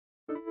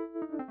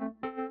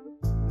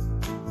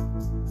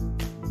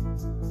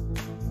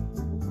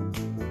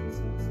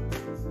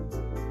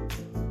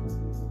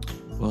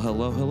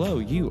Well, hello.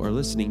 You are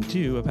listening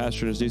to A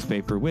Pastor and His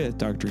Newspaper with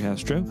Dr.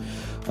 Castro,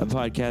 a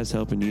podcast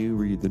helping you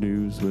read the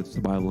news with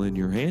the Bible in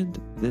your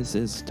hand. This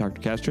is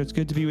Dr. Castro. It's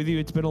good to be with you.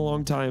 It's been a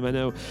long time. I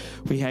know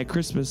we had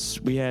Christmas,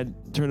 we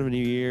had turn of a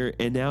new year,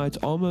 and now it's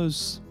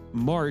almost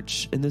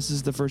March, and this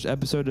is the first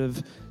episode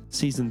of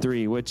season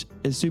 3, which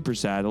is super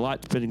sad. A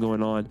lot's been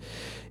going on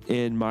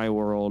in my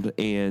world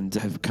and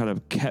have kind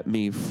of kept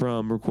me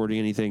from recording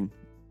anything.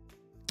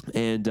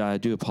 And I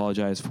do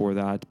apologize for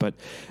that, but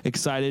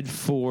excited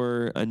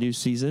for a new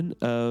season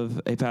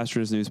of A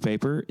Pastor's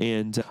Newspaper.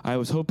 And I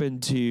was hoping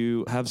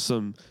to have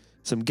some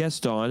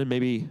guests on, and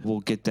maybe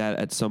we'll get that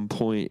at some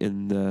point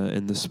in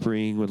the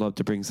spring. Would love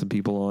to bring some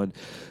people on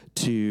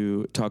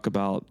to talk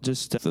about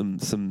just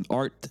some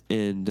art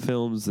and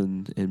films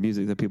and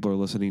music that people are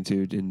listening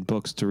to and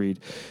books to read,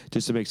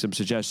 just to make some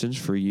suggestions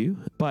for you.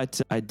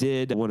 But I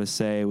did want to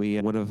say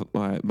one of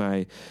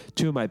my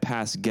two of my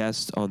past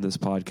guests on this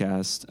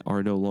podcast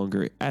are no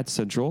longer at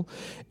Central,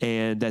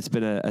 and that's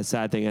been a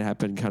sad thing that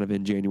happened kind of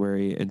in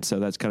January, and so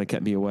that's kind of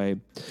kept me away.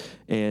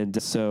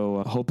 And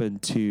so hoping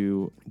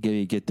to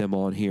get them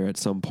on here at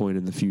some point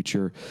in the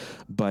future.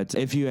 But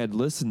if you had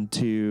listened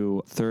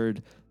to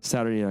third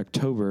Saturday in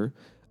October,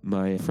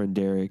 my friend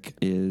Derek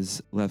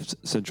is left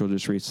Central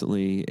just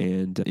recently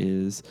and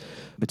is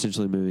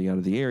potentially moving out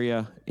of the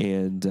area,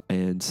 and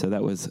so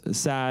that was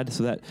sad.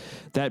 So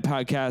that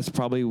podcast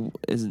probably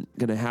isn't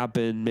going to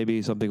happen.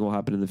 Maybe something will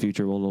happen in the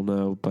future. We'll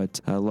know. But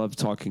I love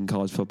talking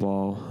college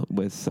football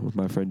with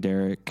my friend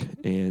Derek,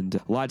 and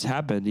a lot's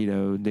happened. You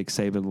know, Nick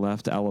Saban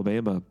left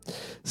Alabama,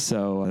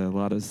 so a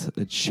lot is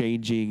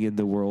changing in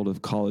the world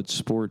of college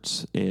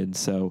sports. And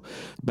so,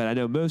 but I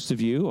know most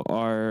of you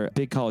are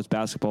big college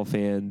basketball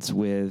fans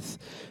with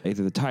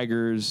either the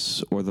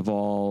Tigers or the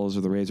Vols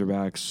or the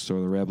Razorbacks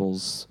or the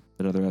Rebels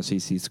and other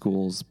SEC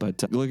schools.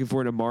 But looking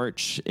forward to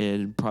March,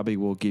 and probably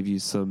we'll give you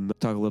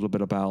talk a little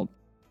bit about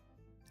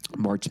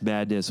March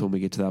Madness when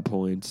we get to that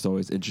point. It's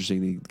always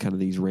interesting, kind of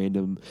these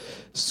random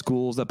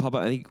schools that pop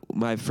up. I think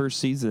my first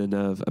season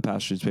of A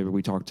Pastor's Newspaper,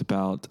 we talked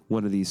about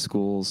one of these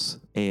schools,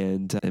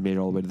 and I made it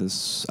all the way to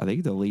this, I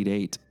think, the Elite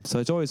Eight. So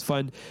it's always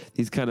fun.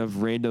 These kind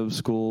of random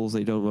schools that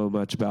you don't know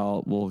much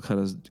about will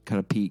kind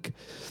of peak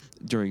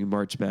during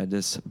March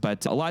Madness.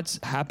 But a lot's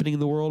happening in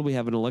the world. We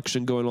have an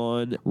election going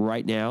on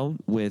right now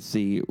with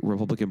the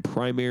Republican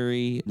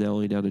primary now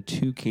only down to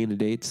 2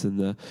 candidates, and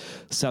the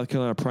South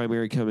Carolina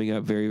primary coming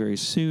up very, very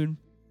soon.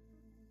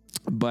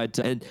 But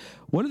and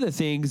one of the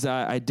things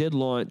I did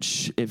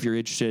launch, if you're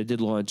interested, I did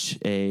launch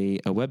a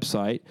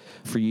website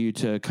for you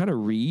to kind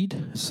of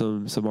read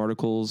some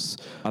articles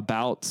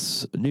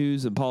about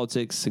news and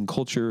politics and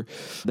culture.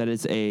 That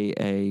is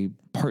a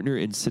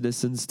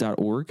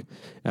partnerincitizens.org.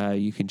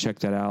 You can check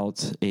that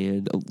out.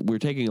 And we're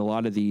taking a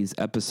lot of these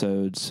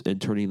episodes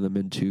and turning them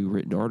into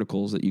written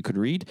articles that you can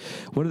read.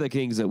 One of the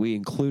things that we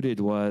included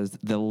was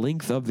the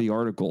length of the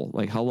article,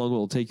 like how long it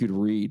will take you to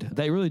read.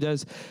 That really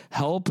does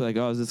help. Like,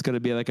 is this going to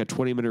be like a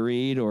 20-minute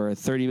read or a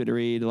 30-minute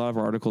read? A lot of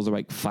our articles are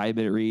like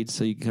 5-minute reads,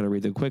 so you can kind of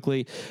read them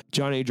quickly.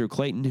 John Adriel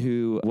Clayton,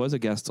 who was a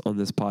guest on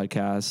this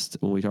podcast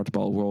when we talked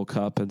about World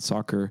Cup and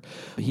soccer,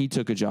 he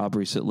took a job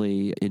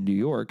recently in New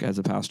York as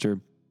a pastor.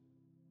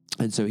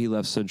 And so he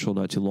left Central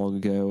not too long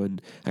ago,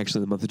 and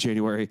actually the month of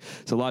January.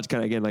 So a lot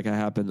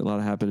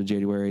happened in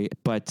January.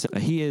 But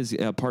he is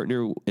a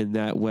partner in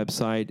that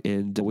website,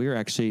 and we're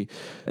actually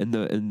in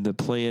the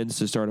plans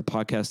to start a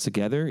podcast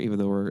together. Even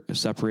though we're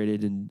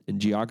separated in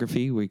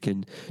geography, we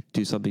can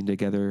do something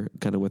together,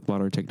 kind of with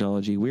modern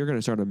technology. We're going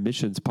to start a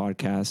missions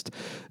podcast,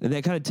 and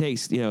that kind of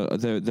takes the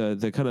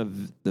kind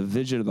of the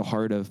vision of the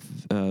heart of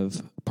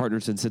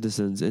Partners and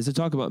Citizens is to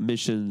talk about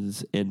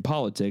missions and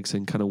politics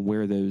and kind of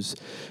where those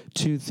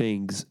two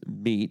things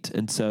meet.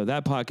 And so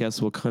that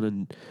podcast will kind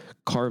of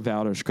carve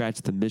out or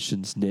scratch the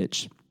missions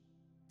niche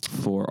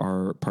for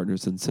our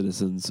Partners and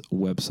Citizens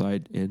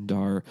website and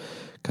our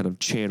kind of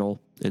channel.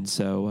 And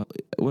so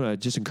I want to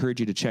just encourage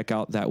you to check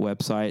out that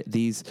website.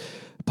 These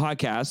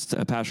podcasts,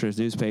 A Pastor's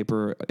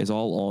Newspaper, is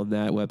all on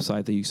that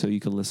website so you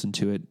can listen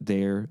to it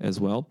there as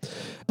well.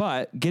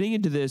 But getting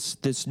into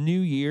this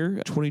new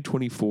year,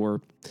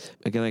 2024,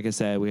 again, like I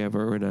said,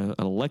 we're in an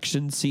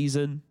election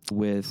season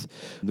with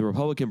the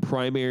Republican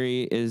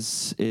primary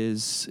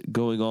is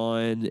going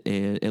on,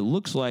 and it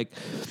looks like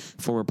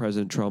former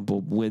President Trump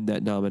will win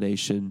that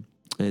nomination.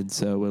 And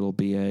so it'll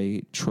be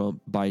a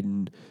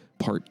Trump-Biden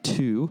Part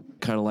 2,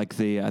 kind of like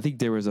I think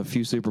there was a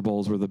few Super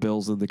Bowls where the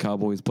Bills and the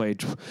Cowboys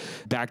played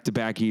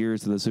back-to-back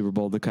years in the Super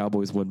Bowl. The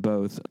Cowboys won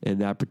both in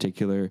that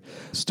particular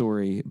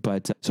story.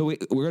 But so we're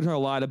going to talk a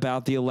lot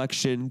about the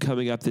election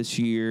coming up this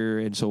year,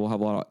 and so we'll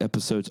have a lot of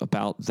episodes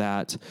about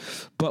that.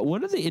 But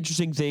one of the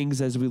interesting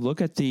things as we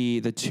look at the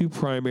two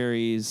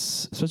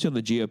primaries, especially on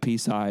the GOP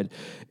side,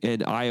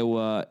 in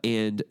Iowa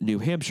and New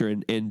Hampshire,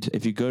 and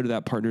if you go to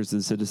that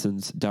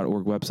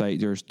partnersandscitizens.org website,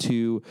 there's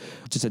two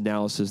just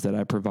analysis that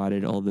I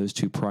provided on those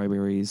two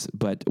primaries.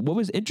 But what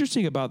was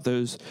interesting about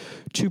those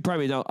two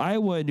primaries, now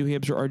Iowa and New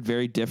Hampshire are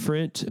very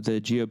different. The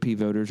GOP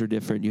voters are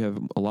different. You have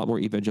a lot more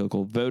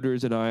evangelical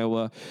voters in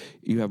Iowa.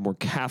 You have more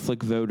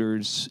Catholic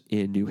voters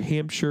in New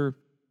Hampshire.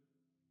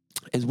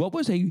 is what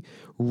was a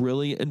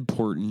really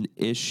important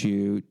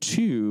issue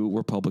to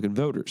Republican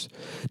voters.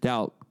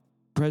 Now,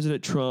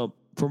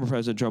 former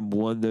President Trump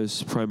won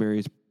those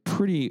primaries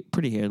pretty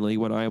handily. He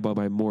won Iowa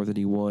by more than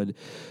he won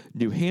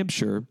New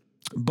Hampshire.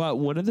 But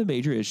one of the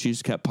major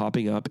issues kept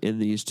popping up in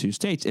these two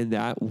states, and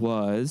that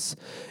was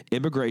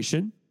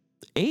immigration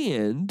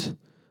and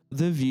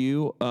the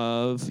view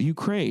of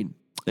Ukraine.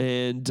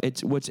 And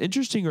what's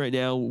interesting right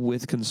now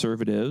with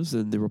conservatives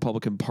and the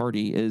Republican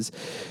Party is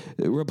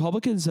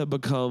Republicans have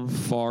become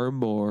far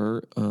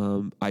more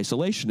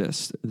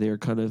isolationist. They're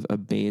kind of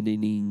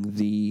abandoning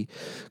the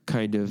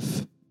kind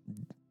of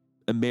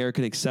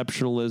American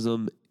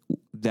exceptionalism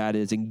that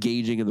is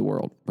engaging in the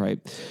world, right?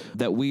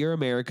 That we are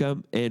America,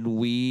 and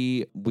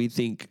we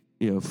think,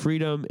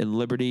 freedom and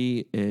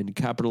liberty and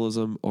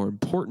capitalism are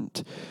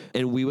important,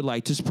 and we would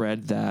like to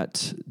spread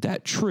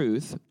that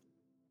truth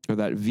or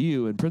that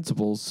view and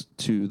principles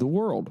to the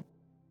world.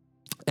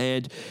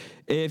 And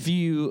if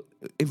you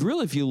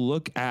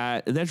look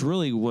at, and that's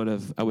really one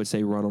of, I would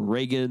say, Ronald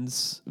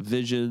Reagan's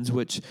visions,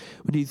 which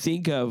when you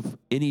think of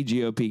any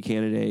GOP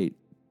candidate,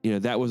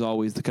 that was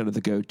always the kind of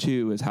the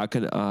go-to is how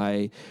can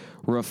I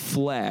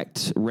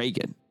reflect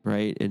Reagan,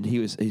 right? And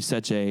he's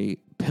such a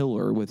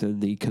pillar within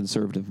the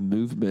conservative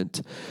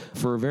movement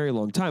for a very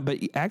long time. But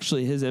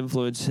actually, his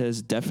influence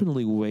has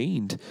definitely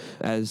waned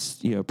as,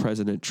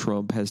 President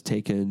Trump has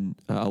taken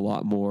a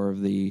lot more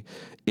of the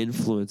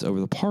influence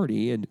over the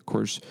party. And of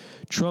course,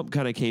 Trump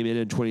kind of came in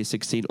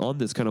 2016 on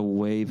this kind of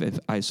wave of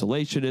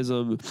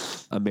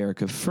isolationism,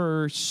 America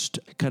first,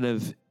 kind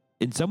of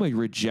in some way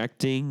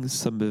rejecting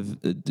some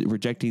of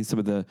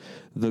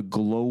the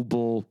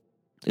global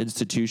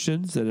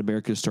institutions that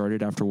America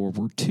started after World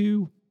War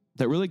II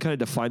that really kind of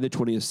defined the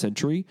 20th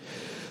century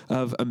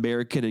of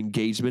American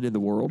engagement in the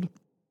world.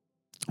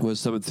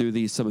 Was some of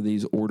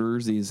these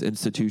orders, these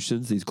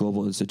institutions, these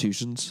global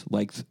institutions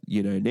like the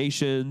United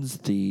Nations,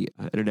 the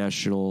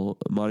International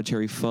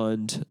Monetary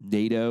Fund,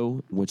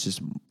 NATO, which is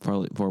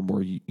far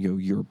more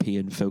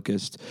European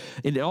focused,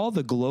 and all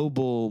the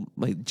global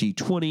like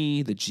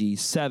G20, the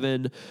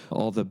G7,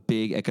 all the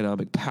big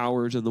economic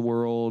powers in the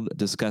world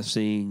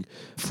discussing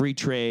free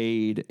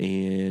trade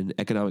and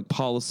economic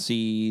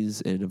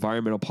policies and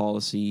environmental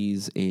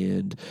policies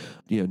and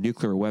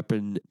nuclear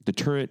weapon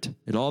deterrent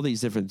and all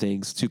these different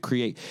things to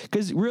create.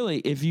 Because really,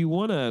 if you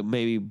want to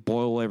maybe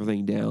boil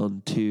everything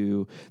down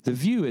to the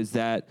view is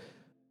that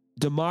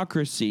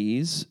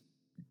democracies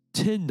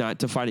tend not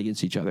to fight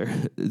against each other.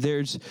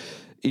 There's,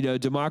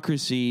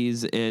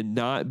 democracies and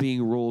not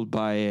being ruled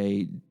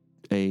by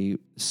a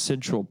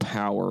central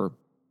power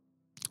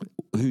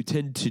who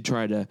tend to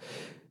try to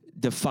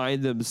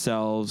define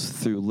themselves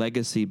through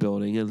legacy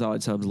building. And a lot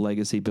of times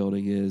legacy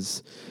building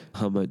is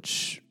how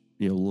much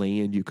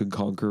land you can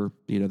conquer.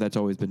 That's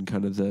always been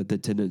kind of the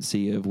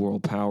tendency of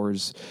world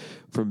powers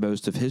for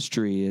most of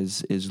history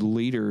is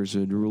leaders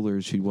and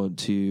rulers who want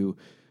to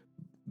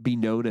be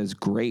known as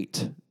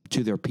great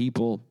to their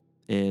people.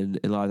 And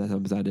a lot of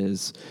times that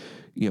is,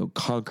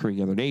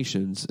 conquering other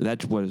nations.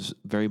 That was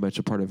very much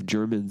a part of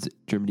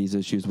Germany's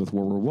issues with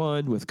World War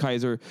I, with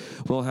Kaiser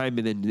Wilhelm,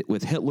 and then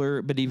with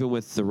Hitler, but even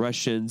with the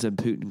Russians and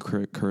Putin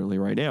currently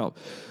right now.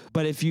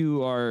 But if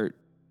you are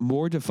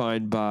more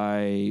defined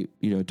by,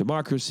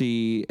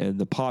 democracy and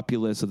the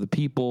populace of the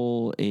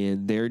people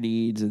and their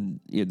needs. And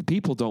the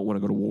people don't want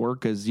to go to war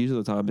because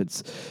usually the time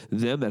it's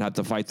them that have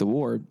to fight the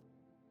war.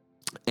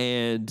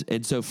 And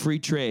so free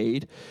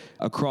trade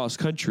across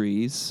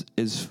countries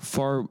is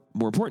far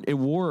more important. And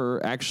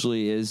war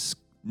actually is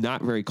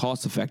not very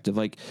cost effective.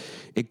 Like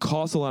it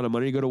costs a lot of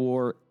money to go to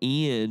war,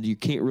 and you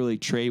can't really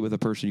trade with a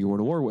person you want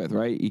to war with,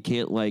 right? You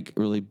can't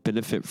really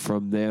benefit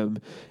from them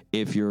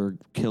if you're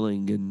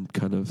killing and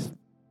kind of,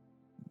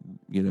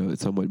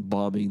 somewhat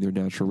bombing their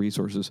natural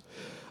resources.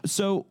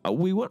 So I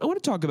want to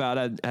talk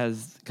about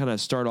as kind of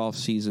start off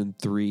season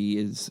 3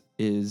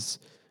 is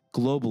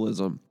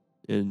globalism.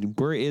 And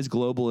where is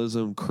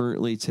globalism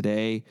currently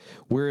today?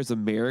 Where is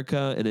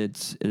America and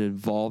its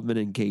involvement,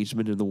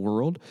 engagement in the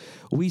world?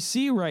 We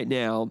see right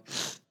now,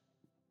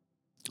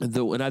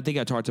 and I think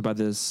I talked about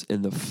this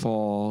in the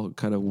fall,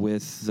 kind of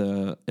with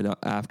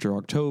after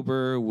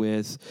October,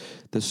 with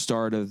the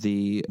start of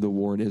the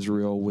war in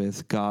Israel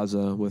with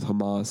Gaza, with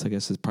Hamas, I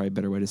guess is probably a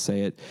better way to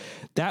say it.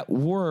 That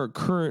war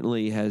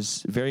currently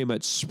has very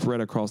much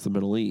spread across the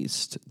Middle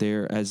East.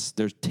 There's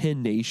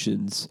 10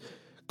 nations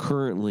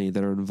currently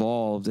that are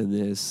involved in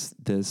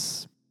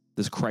this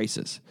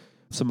crisis.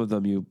 Some of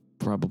them you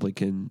probably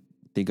can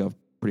think of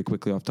pretty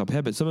quickly off the top of the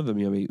head, but some of them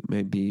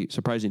may be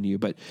surprising to you.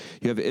 But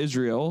you have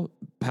Israel,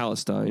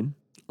 Palestine,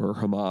 or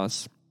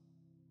Hamas,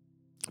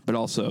 but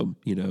also,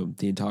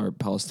 the entire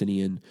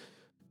Palestinian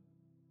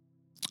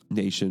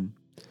nation,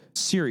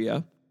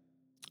 Syria,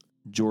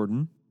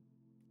 Jordan,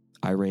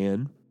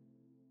 Iran,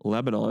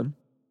 Lebanon,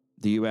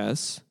 the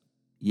U.S.,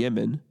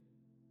 Yemen,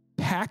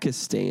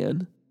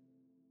 Pakistan,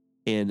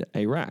 and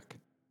Iraq.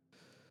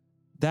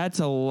 That's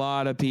a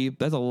lot of people.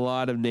 That's a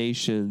lot of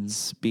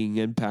nations being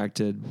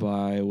impacted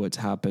by what's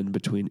happened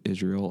between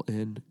Israel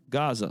and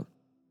Gaza.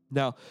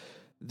 Now,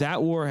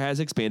 that war has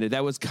expanded.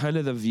 That was kind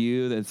of the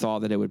view that thought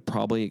that it would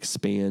probably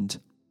expand.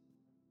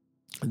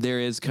 There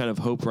is kind of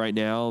hope right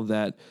now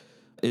that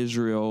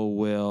Israel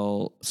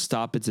will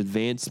stop its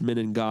advancement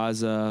in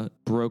Gaza,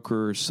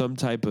 broker some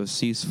type of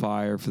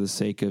ceasefire for the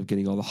sake of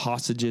getting all the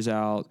hostages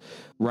out.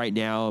 Right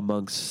now,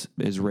 amongst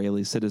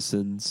Israeli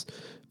citizens,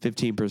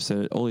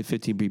 15%, only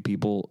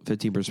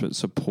 15%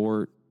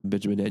 support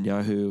Benjamin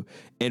Netanyahu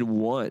and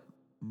want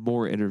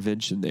more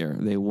intervention there.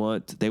 They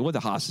want the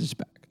hostages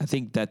back. I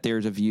think that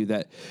there's a view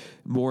that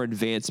more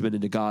advancement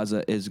into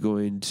Gaza is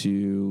going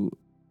to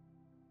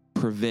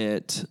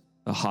prevent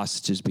the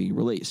hostages being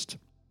released.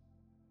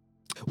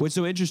 What's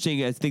so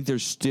interesting, I think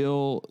there's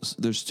still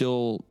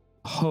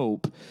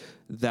hope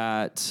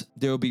that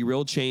there will be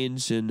real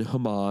change in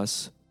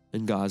Hamas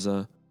in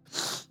Gaza,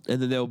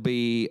 and then there'll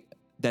be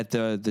that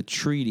the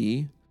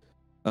treaty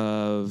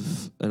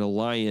of an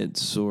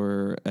alliance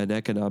or an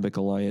economic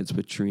alliance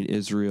between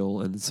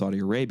Israel and Saudi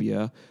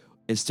Arabia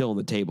is still on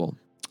the table.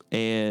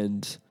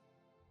 And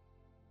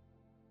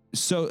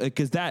so,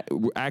 because that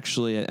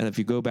actually, and if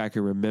you go back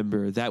and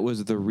remember, that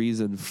was the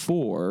reason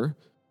for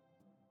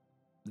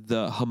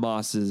the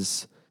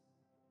Hamas's,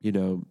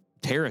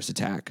 terrorist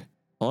attack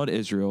on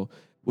Israel,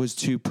 was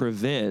to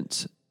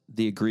prevent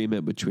the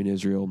agreement between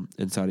Israel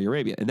and Saudi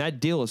Arabia. And that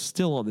deal is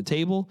still on the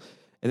table.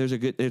 And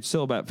it's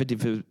still about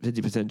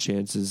 50%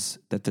 chances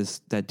that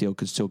that deal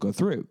could still go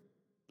through.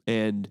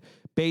 And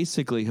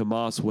basically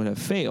Hamas would have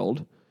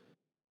failed,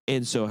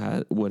 and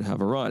so would have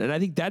Iran. And I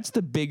think that's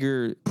the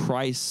bigger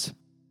prize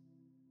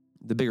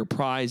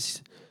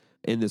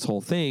in this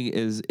whole thing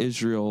is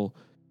Israel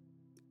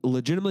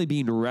legitimately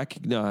being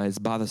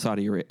recognized by the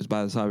Saudi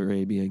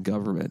Arabian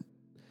government.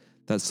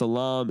 That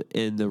Salam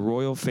and the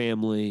royal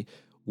family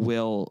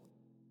who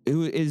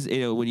is,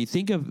 when you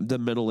think of the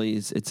Middle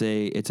East,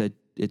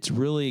 it's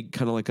really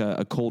kind of like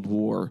a Cold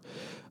War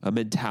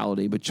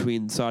mentality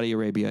between Saudi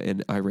Arabia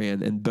and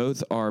Iran, and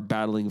both are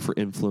battling for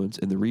influence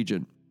in the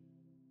region.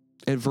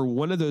 And for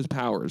one of those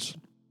powers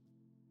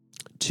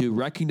to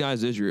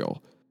recognize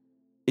Israel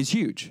is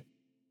huge.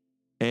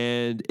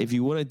 And if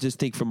you want to just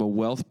think from a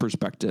wealth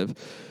perspective,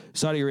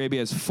 Saudi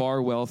Arabia is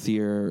far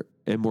wealthier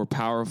and more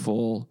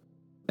powerful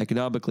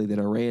economically than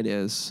Iran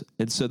is.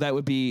 And so that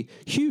would be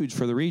huge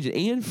for the region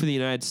and for the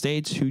United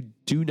States, who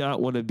do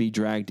not want to be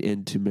dragged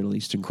into Middle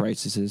Eastern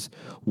crises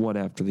one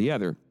after the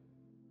other.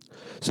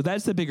 So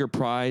that's the bigger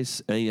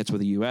prize. I think that's what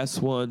the U.S.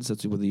 wants.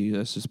 That's what the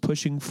U.S. is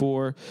pushing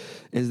for,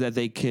 is that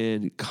they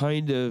can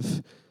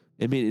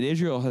and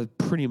Israel has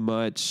pretty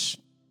much,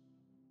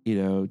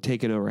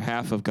 taken over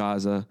half of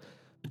Gaza,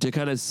 to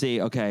kind of say,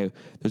 okay,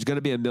 there's going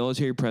to be a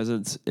military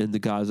presence in the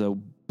Gaza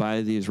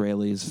by the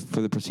Israelis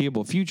for the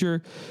foreseeable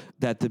future.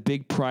 That the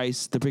big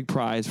prize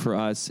for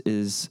us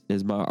is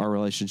our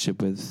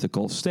relationship with the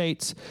Gulf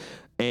states,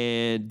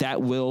 and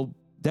that will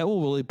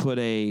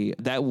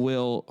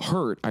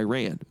hurt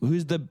Iran,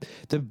 who's the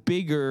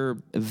bigger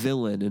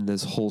villain in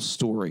this whole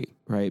story,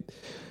 right?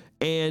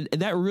 And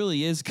that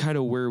really is kind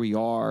of where we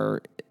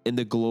are in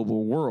the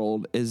global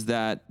world, is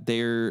that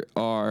there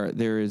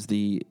is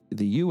the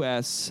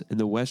U.S. and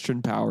the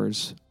Western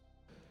powers,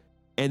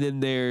 and then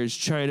there's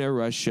China,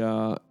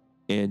 Russia,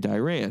 and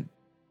Iran,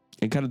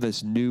 and kind of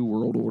this new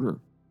world order.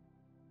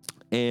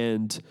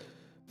 And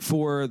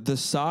for the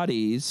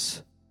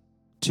Saudis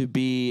to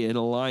be in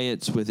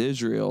alliance with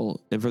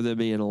Israel and for them to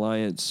be in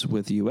alliance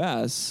with the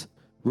U.S.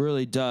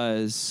 really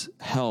does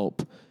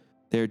help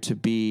there to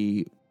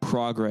be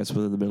progress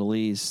within the Middle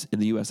East,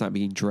 and the U.S. not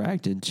being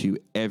dragged into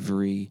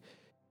every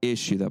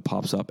issue that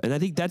pops up. And I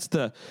think that's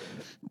the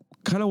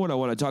kind of what I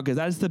want to talk, because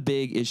that's the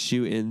big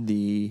issue in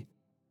the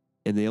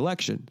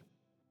election,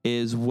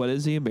 is what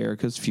is the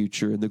America's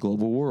future in the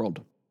global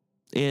world.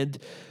 And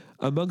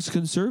amongst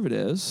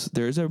conservatives,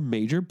 there's a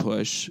major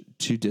push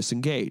to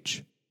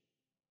disengage.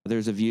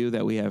 There's a view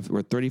that we're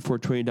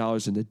 $34 trillion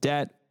into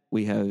debt.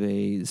 We have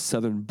a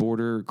southern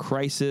border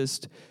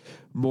crisis.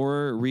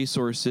 More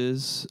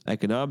resources,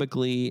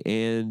 economically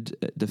and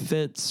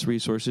defense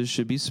resources,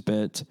 should be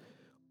spent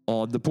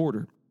on the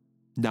border,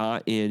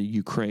 not in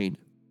Ukraine,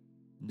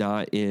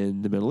 not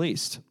in the Middle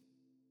East.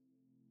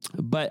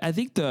 But I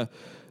think the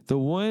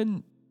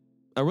one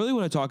I really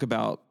want to talk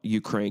about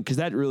Ukraine, because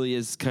that really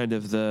is kind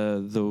of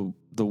the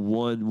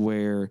one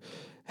where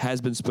has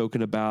been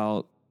spoken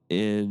about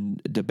in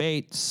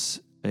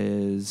debates,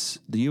 is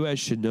the U.S.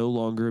 should no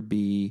longer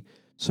be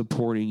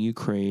supporting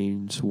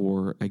Ukraine's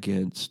war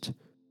against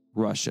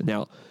Russia.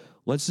 Now,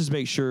 let's just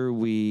make sure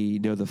we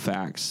know the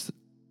facts.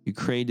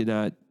 Ukraine did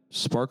not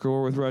spark a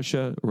war with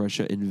Russia.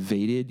 Russia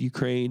invaded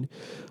Ukraine.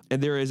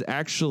 And there is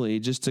actually,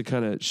 just to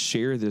kind of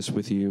share this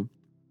with you,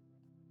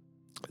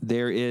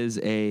 there is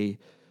in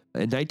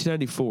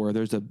 1994,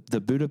 there's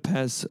the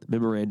Budapest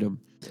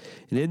Memorandum.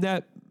 And in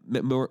that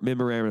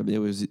memorandum, it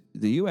was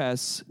the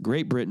U.S.,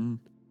 Great Britain,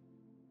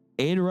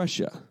 and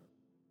Russia.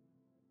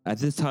 At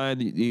this time,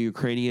 the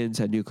Ukrainians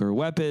had nuclear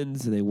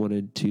weapons, and they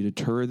wanted to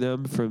deter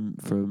them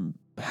from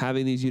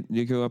having these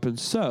nuclear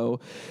weapons. So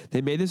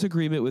they made this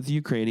agreement with the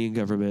Ukrainian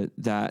government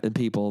and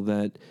people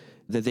that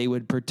that they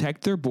would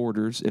protect their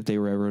borders if they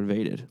were ever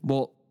invaded.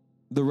 Well,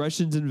 the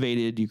Russians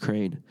invaded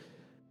Ukraine,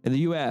 and the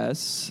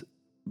U.S.,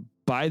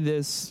 by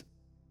this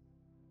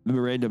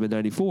memorandum in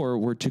 94,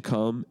 were to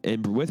come,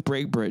 and with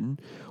Great Britain,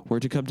 were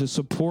to come to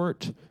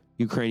support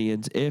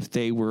Ukrainians if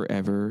they were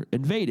ever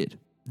invaded,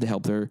 to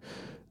help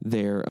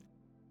their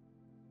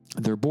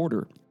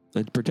border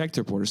and protect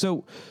their border.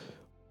 So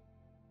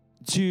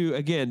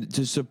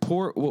to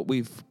support what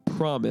we've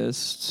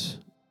promised.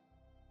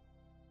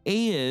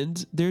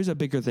 And there's a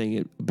bigger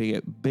thing,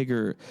 there's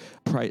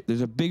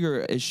a bigger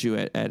issue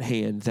at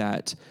hand,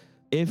 that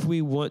if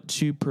we want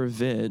to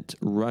prevent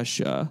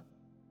Russia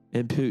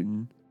and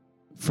Putin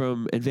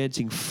from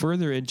advancing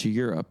further into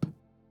Europe,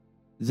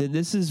 then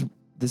this is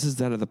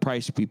kind of the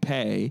price we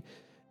pay.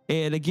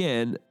 And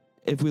again,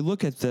 if we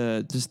look at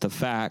the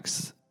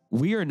facts,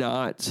 we are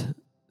not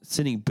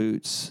sending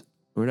boots.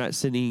 We're not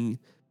sending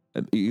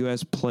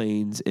U.S.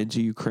 planes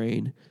into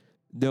Ukraine.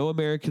 No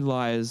American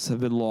lives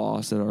have been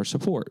lost in our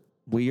support.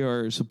 We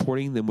are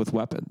supporting them with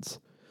weapons.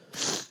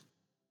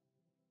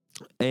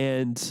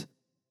 And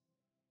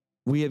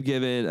we have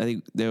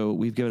given,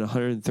 we've given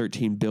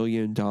 $113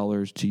 billion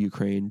to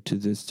Ukraine to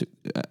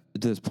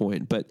this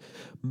point. But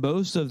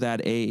most of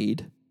that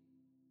aid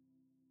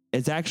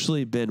has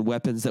actually been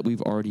weapons that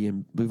we've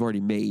already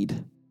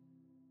made.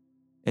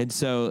 And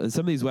so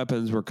some of these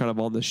weapons were kind of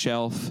on the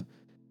shelf,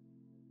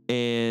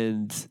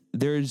 and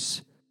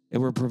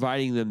we're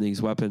providing them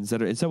these weapons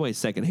that are in some ways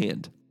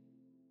secondhand.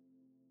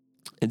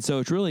 And so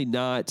it's really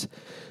not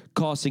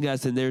costing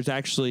us. And there's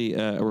actually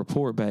a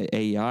report by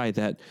AEI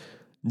that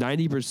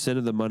 90%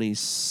 of the money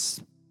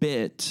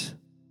spent,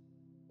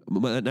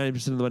 90%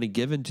 of the money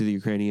given to the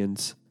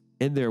Ukrainians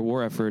in their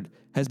war effort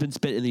has been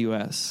spent in the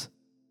U.S.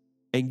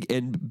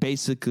 And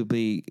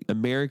basically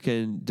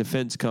American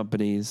defense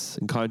companies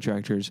and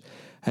contractors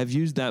have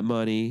used that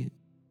money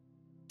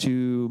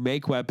to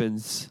make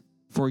weapons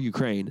for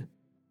Ukraine.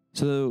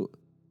 So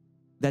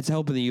that's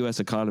helping the U.S.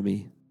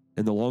 economy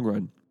in the long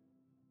run.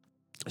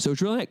 So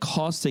it's really not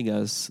costing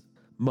us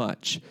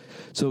much.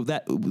 So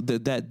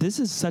that this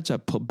is such a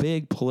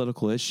big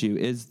political issue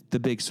is the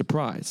big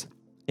surprise.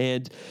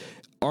 And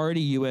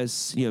already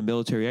U.S.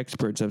 military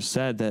experts have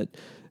said that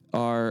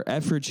our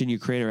efforts in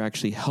Ukraine are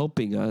actually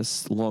helping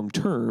us long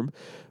term,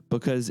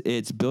 because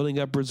it's building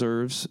up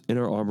reserves in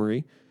our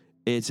armory.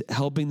 It's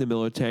helping the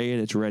military in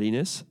its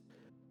readiness.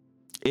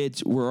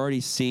 We're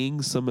already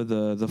seeing some of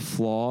the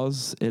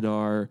flaws in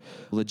our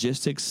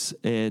logistics,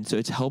 and so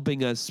it's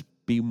helping us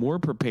be more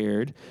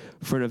prepared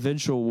for an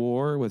eventual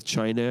war with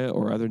China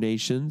or other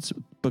nations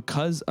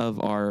because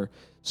of our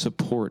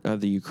support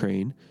of the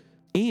Ukraine.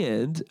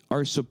 And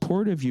our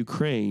support of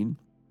Ukraine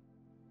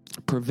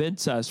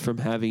prevents us from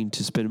having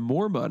to spend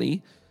more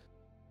money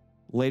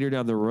later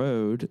down the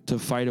road to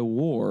fight a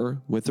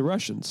war with the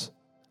Russians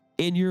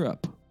in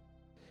Europe.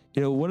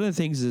 One of the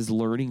things is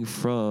learning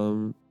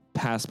from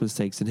past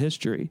mistakes in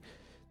history.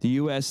 The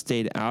U.S.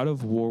 stayed out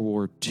of World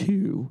War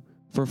II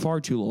for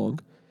far too long.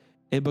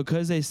 And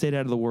because they stayed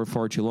out of the war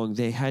far too long,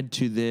 they had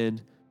to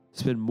then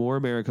spend more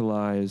American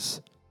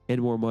lives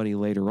and more money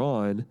later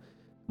on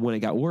when it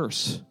got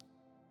worse.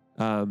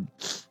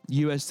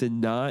 U.S. did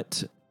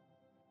not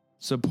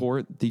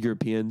support the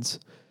Europeans,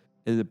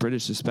 and the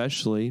British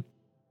especially,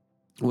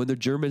 when the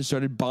Germans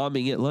started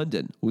bombing at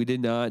London. We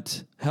did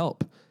not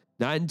help.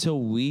 Not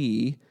until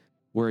we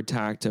were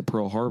attacked at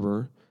Pearl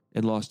Harbor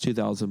and lost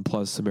 2,000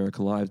 plus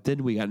American lives,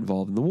 then we got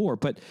involved in the war.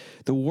 But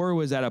the war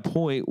was at a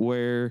point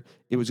where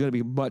it was going to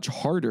be much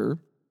harder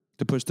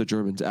to push the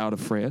Germans out of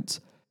France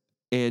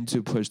and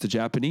to push the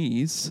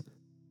Japanese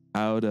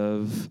out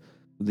of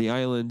the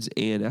islands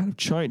and out of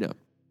China.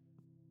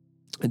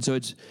 And so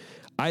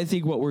I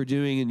think what we're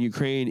doing in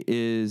Ukraine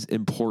is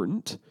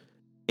important,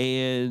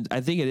 and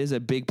I think it is a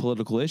big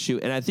political issue,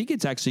 and I think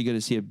it's actually going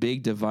to see a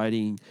big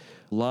dividing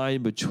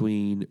line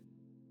between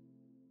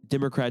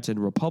Democrats and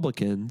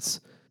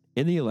Republicans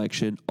in the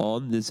election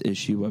on this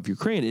issue of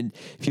Ukraine. And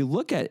if you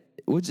look at,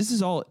 which this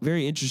is all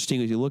very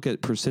interesting, as you look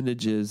at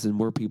percentages and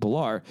where people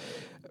are,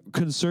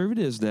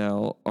 conservatives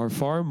now are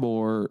far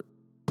more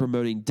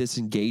promoting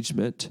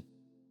disengagement,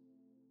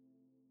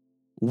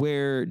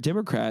 where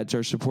Democrats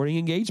are supporting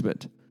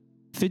engagement.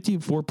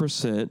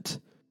 54%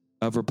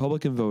 of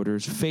Republican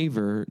voters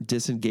favor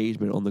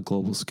disengagement on the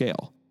global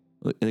scale,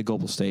 in the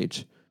global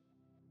stage.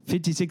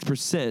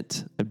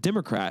 56% of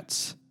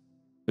Democratic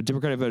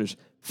voters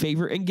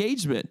favor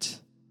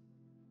engagement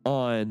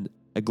on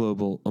the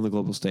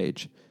global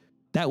stage.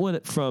 That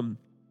went for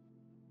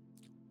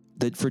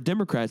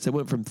Democrats, that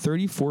went from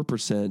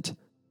 34%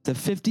 to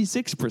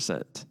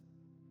 56%.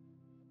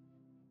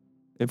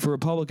 And for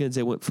Republicans,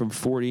 it went from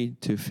 40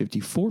 to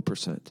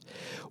 54%,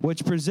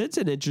 which presents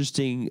an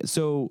interesting,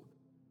 so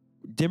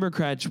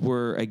Democrats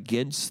were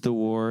against the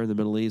war in the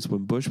Middle East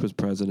when Bush was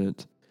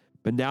president,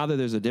 but now that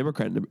there's a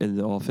Democrat in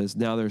the office,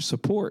 now there's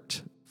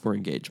support for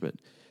engagement.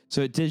 So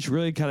it just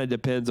really kind of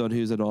depends on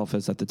who's in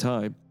office at the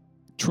time.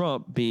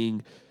 Trump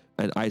being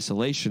an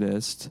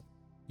isolationist,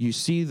 you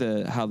see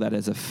how that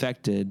has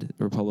affected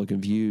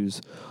Republican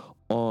views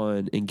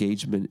on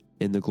engagement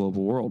in the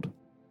global world.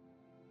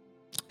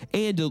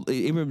 And it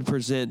even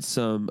presents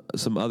some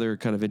other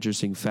kind of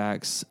interesting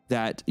facts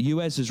that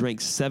U.S. is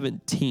ranked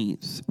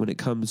 17th when it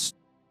comes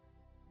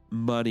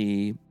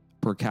money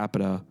per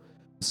capita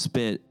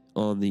spent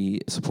on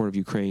the support of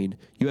Ukraine.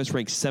 U.S.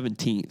 ranks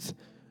 17th.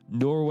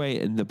 Norway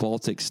and the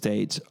Baltic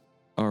states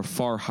are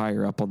far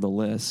higher up on the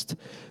list.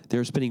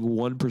 They're spending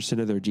 1%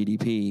 of their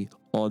GDP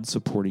on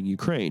supporting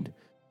Ukraine.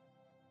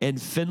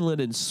 And Finland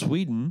and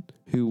Sweden,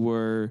 who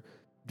were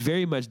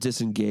very much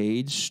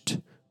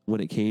disengaged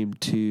when it came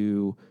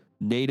to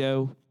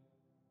NATO,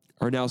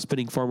 are now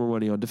spending far more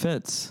money on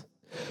defense.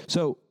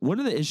 So one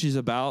of the issues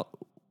about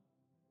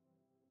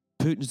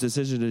Putin's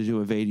decision to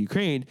invade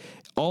Ukraine,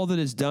 all that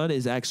it's done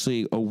is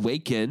actually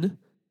awaken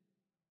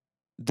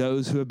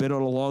those who have been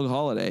on a long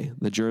holiday,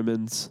 the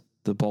Germans,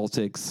 the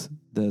Baltics,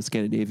 the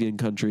Scandinavian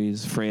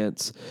countries,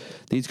 France.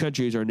 These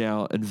countries are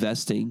now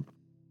investing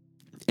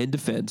in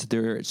defense.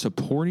 They're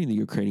supporting the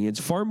Ukrainians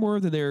far more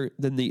than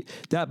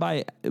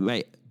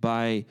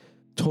by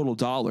total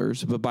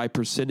dollars, but by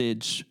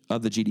percentage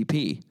of the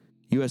GDP.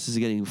 U.S. is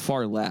getting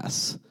far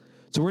less.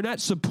 So we're not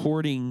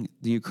supporting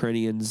the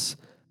Ukrainians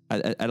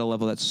at a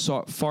level that's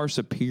far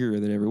superior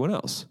than everyone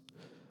else.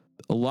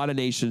 A lot of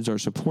nations are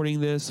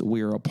supporting this.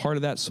 We are a part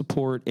of that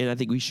support, and I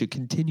think we should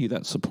continue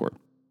that support.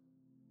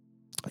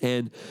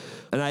 And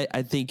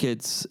I think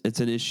it's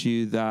an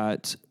issue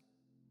that,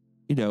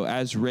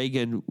 as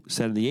Reagan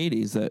said in the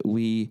 80s, that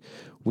we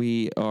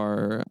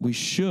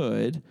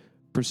should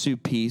pursue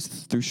peace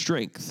through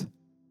strength.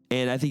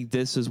 And I think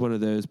this is one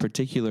of those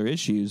particular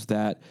issues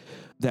that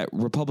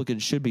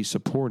Republicans should be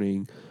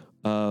supporting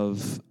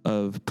of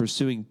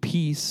pursuing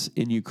peace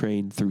in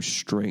Ukraine through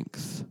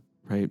strength,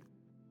 right?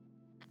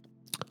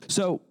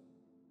 So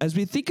as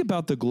we think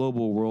about the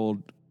global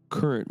world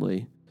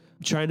currently,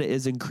 China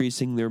is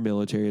increasing their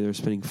military. They're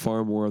spending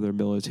far more on their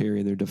military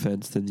and their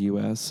defense than the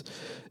U.S.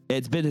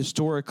 It's been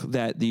historic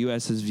that the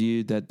U.S. has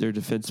viewed that their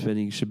defense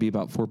spending should be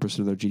about 4%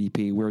 of their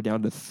GDP. We're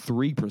down to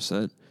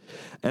 3%.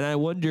 And I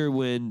wonder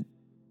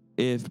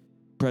if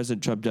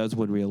President Trump does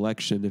win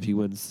re-election, if he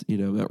wins,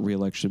 not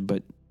re-election,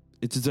 but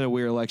it's a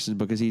weird election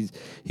because he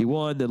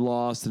won, then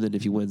lost, and then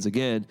if he wins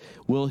again,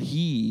 will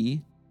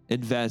he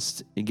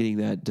invest in getting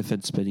that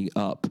defense spending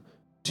up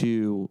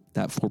to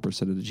that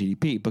 4% of the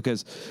GDP?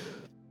 Because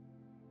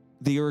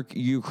the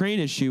Ukraine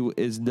issue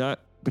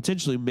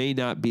may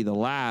not be the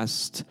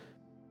last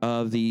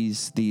of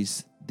these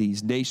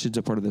nations,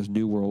 a part of this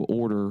new world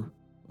order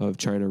of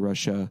China,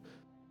 Russia,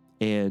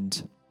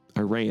 and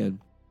Iran,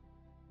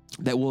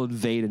 that will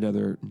invade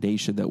another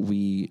nation that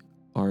we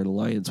are in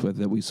alliance with,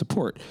 that we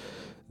support.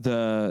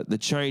 The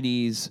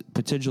Chinese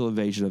potential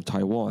invasion of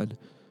Taiwan.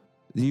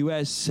 The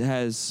U.S.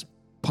 has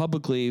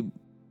publicly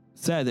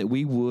said that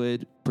we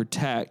would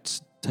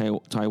protect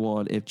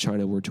Taiwan if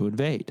China were to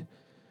invade.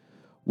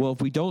 Well,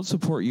 if we don't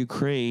support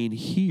Ukraine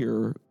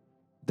here,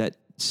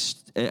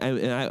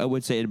 I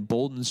would say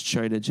emboldens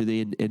China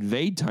to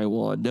invade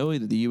Taiwan,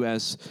 knowing that the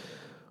U.S.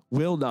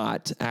 will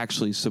not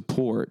actually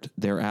support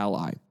their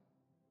ally.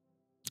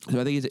 So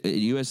I think the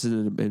U.S. is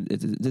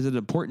an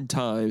important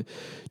time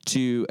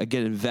to,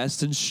 again,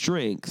 invest in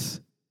strength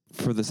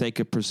for the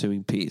sake of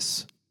pursuing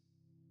peace.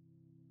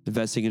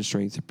 Investing in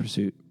strength to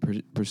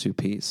pursue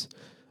peace.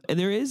 And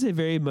there is an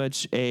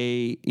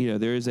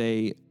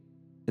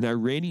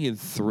Iranian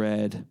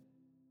thread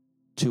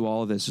to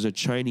all of this. There's a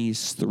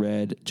Chinese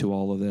thread to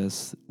all of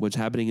this. What's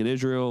happening in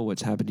Israel,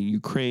 what's happening in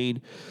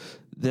Ukraine,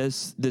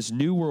 this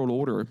new world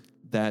order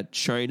that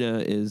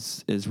China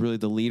is really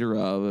the leader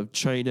of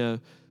China,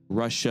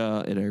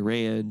 Russia, and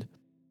Iran,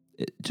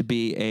 to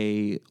be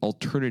a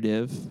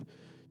alternative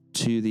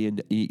to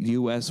the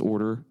U.S.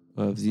 order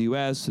of the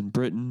U.S. and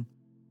Britain,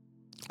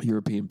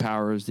 European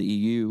powers, the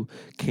EU,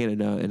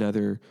 Canada, and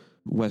other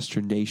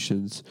Western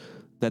nations.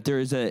 That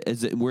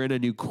we're in a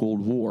new Cold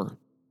War,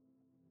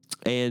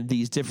 and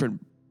these different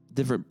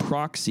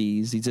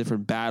proxies, these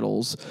different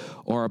battles,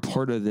 are a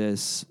part of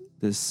this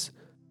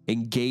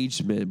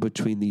engagement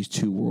between these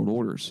two world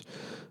orders.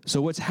 So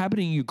what's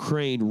happening in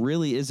Ukraine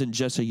really isn't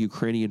just a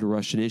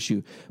Ukrainian-Russian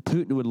issue.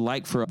 Putin would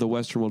like for the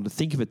Western world to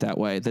think of it that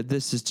way, that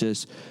this is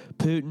just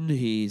Putin.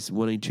 He's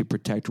wanting to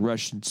protect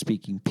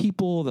Russian-speaking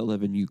people that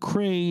live in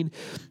Ukraine,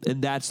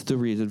 and that's the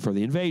reason for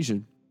the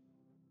invasion.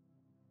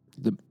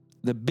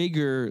 The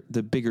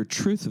bigger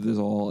truth of this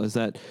all is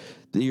that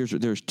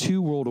there's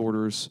two world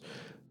orders.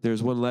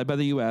 There's one led by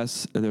the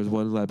U.S. and there's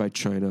one led by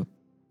China.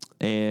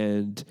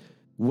 And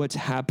what's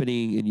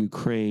happening in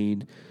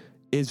Ukraine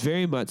is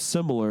very much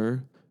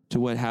similar to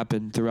what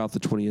happened throughout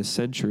the 20th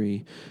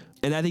century.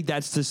 And I think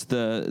that's just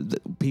the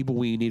people,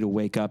 we need to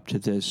wake up to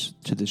this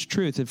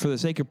truth. And for the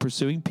sake of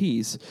pursuing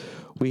peace,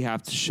 we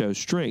have to show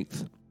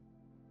strength.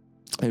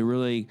 And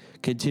really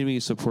continuing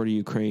to support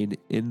Ukraine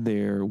in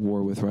their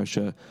war with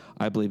Russia,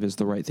 I believe, is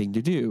the right thing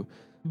to do.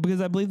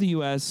 Because I believe the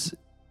U.S.,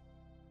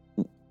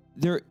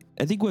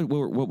 I think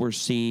what we're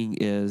seeing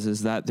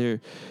is that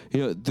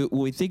when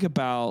we think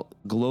about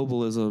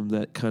globalism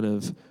that kind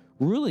of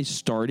really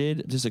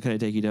started, just to kind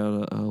of take you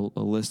down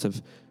a list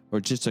of, or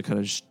just to kind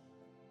of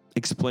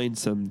explain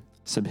some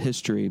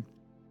history.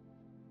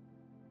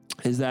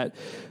 is that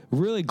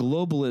really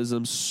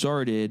globalism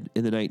started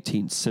in the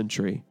 19th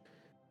century.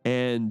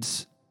 And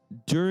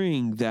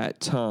during that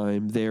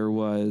time, there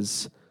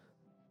was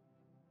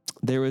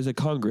a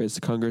Congress,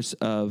 the Congress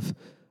of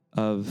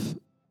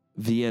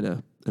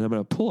Vienna. And I'm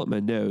going to pull up my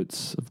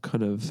notes of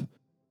kind of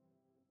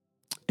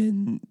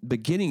in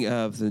beginning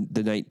of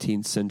the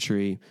 19th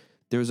century,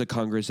 there was a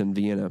Congress in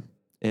Vienna.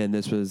 And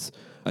this was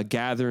a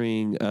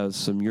gathering of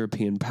some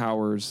European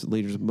powers,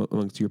 leaders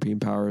amongst European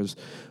powers,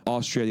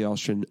 Austria, the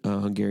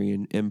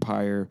Austrian-Hungarian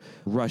Empire,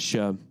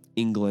 Russia,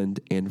 England,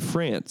 and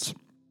France.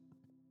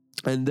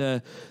 And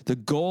the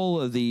goal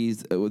of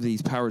these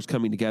powers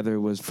coming together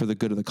was for the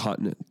good of the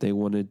continent. They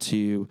wanted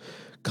to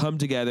come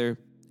together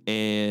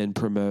and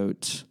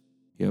promote,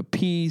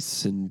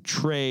 peace and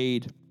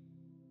trade,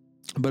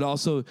 but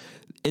also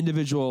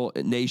individual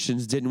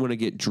nations didn't want to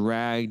get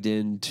dragged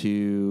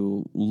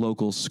into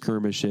local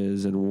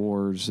skirmishes and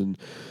wars, and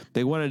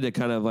they wanted to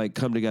kind of like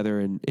come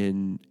together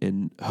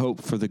and hope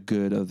for the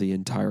good of the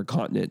entire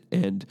continent.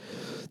 And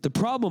the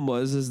problem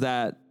is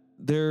that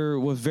there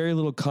was very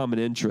little common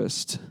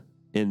interest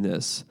in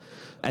this.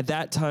 At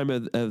that time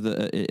in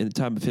the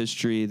time of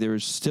history, there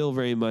was still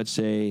very much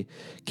a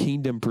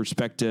kingdom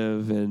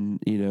perspective,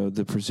 and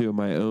the pursuit of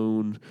my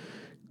own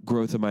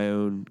growth of my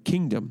own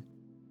kingdom.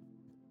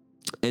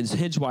 And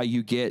hence why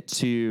you get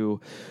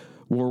to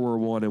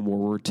World War I and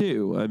World War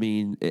II. I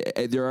mean,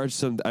 there are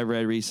some I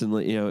read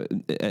recently,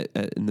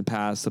 in the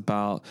past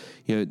about,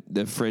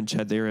 the French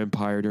had their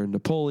empire during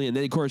Napoleon.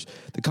 Then, of course,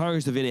 the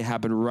Congress of Vienna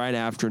happened right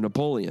after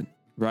Napoleon,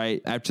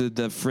 right? After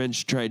the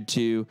French tried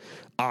to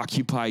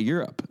occupy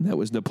Europe. That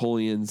was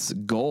Napoleon's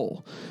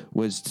goal,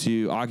 was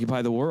to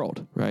occupy the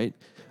world, right?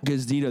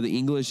 Because, the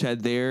English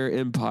had their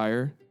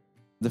empire.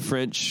 The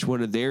French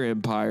wanted their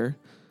empire.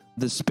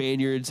 The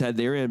Spaniards had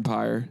their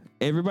empire.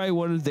 Everybody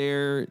wanted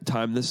their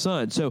time in the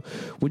sun. So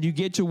when you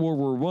get to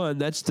World War I,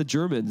 that's the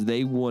Germans.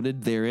 They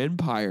wanted their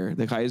empire.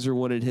 The Kaiser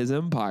wanted his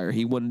empire.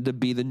 He wanted to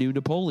be the new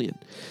Napoleon.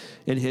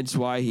 And hence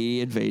why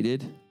he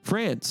invaded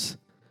France,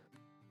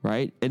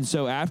 right? And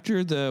so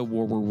after the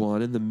World War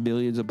I and the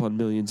millions upon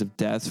millions of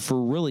deaths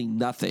for really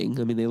nothing,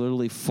 I mean, they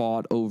literally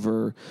fought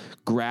over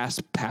grass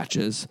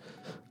patches.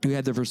 You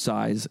had the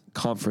Versailles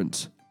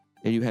Conference.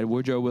 And you had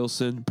Woodrow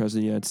Wilson, President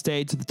of the United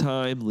States at the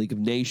time, League of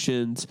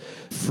Nations,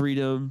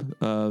 freedom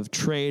of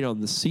trade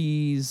on the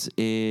seas,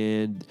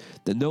 and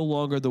that no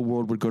longer the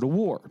world would go to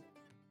war.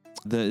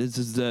 War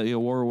is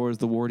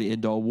the war to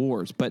end all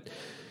wars. But,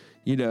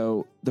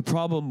 the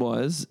problem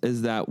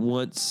is that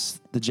once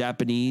the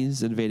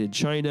Japanese invaded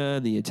China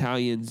and the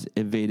Italians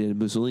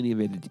Mussolini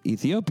invaded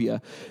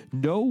Ethiopia,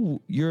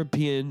 no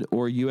European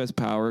or U.S.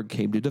 power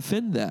came to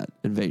defend that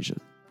invasion.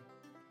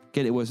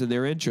 Again, it was in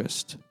their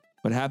interest.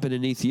 What happened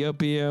in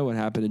Ethiopia, what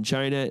happened in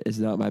China is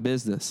not my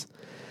business,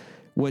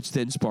 which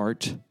then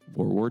sparked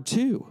World War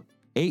II.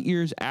 8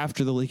 years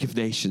after the League of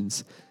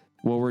Nations,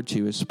 World War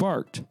II is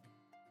sparked.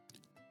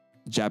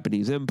 The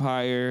Japanese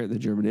Empire, the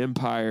German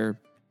Empire,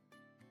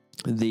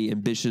 the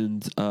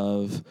ambitions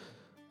of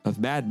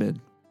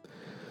madmen.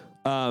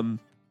 After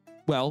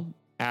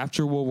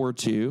World War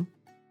II,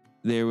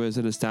 there was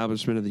an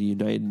establishment of the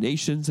United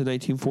Nations in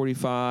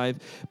 1945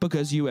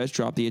 because U.S.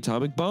 dropped the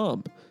atomic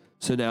bomb.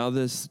 So now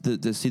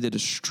see the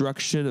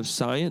destruction of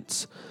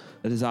science,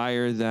 a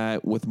desire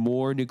that with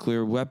more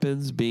nuclear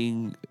weapons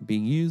being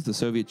used, the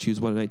Soviets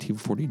used one in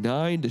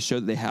 1949 to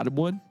show that they had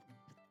one,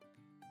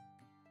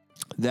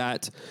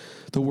 that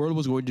the world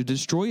was going to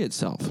destroy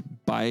itself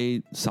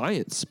by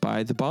science,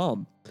 by the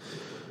bomb.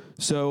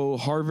 So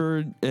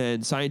Harvard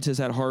and scientists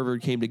at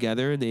Harvard came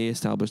together and they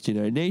established the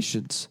United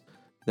Nations.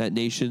 That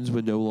nations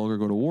would no longer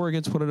go to war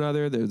against one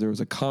another. There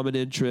was a common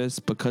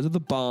interest because of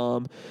the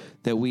bomb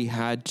that we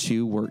had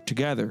to work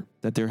together,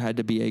 that there had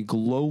to be a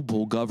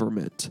global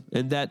government.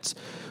 And that's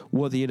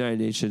what the United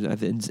Nations, I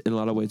think, in a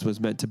lot of ways was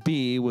meant to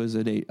be, was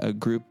a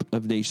group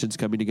of nations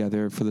coming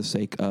together for the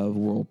sake of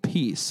world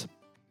peace.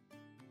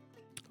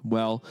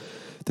 Well,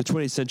 the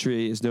 20th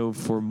century is known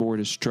for more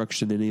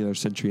destruction than any other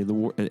century in the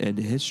war and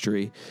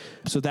history.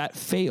 So that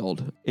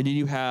failed. And then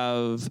you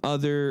have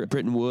other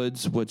Bretton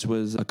Woods, which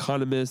was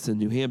economists in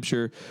New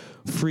Hampshire,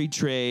 free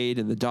trade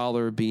and the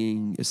dollar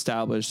being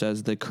established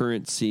as the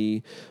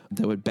currency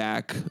that would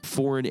back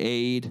foreign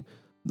aid,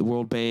 the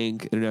World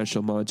Bank,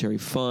 International Monetary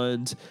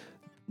Fund.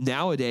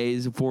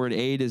 Nowadays, foreign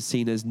aid is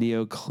seen as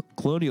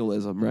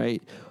neo-colonialism,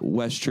 right?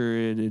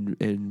 Western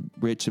and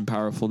rich and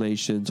powerful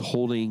nations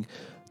holding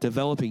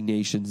developing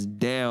nations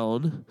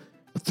down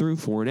through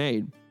foreign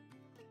aid.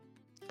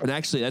 And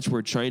actually, that's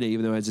where China,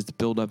 even though it has its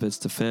build up its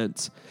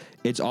defense,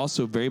 it's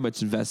also very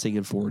much investing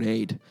in foreign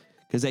aid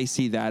because they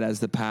see that as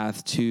the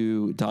path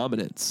to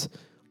dominance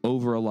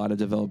over a lot of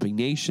developing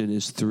nation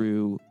is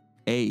through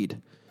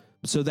aid.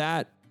 So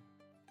that,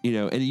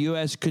 and the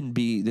U.S.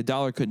 the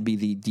dollar couldn't be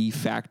the de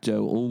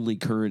facto only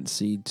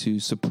currency to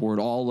support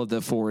all of the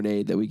foreign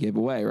aid that we give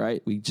away,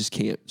 right? We just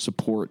can't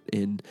support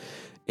and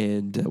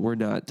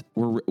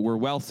we're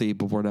wealthy,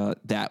 but we're not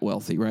that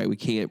wealthy, right? We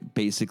can't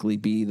basically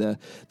be the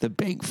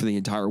bank for the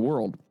entire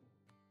world.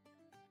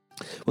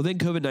 Well, then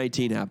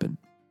COVID-19 happened.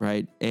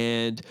 right?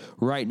 And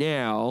right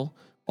now,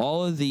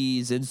 all of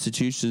these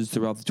institutions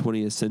throughout the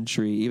 20th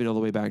century, even all the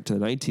way back to the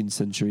 19th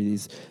century,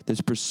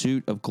 this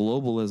pursuit of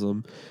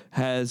globalism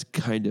has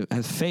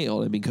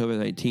failed. I mean,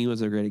 COVID-19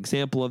 was a great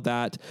example of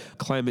that.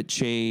 Climate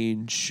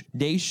change,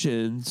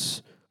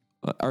 nations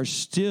are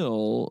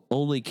still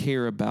only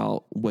care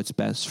about what's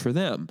best for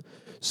them.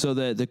 So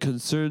that the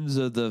concerns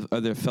of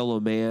their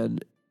fellow man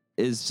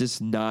is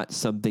just not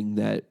something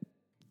that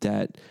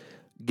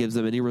gives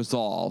them any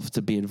resolve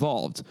to be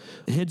involved.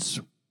 Hence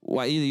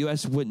why the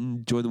U.S.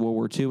 wouldn't join the World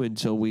War II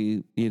until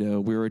we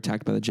were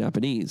attacked by the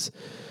Japanese.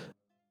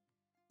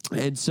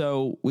 And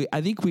so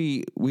I think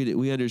we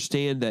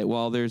understand that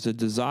while there's a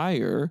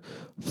desire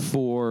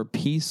for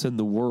peace in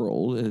the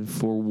world and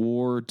for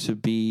war to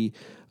be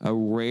a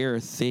rare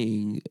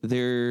thing,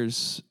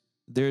 there's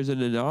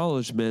an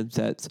acknowledgement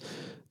that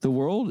the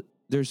world,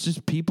 there's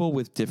just people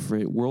with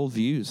different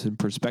worldviews and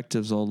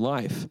perspectives on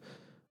life.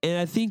 And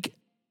I think,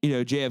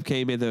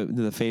 JFK made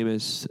the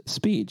famous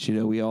speech,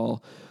 we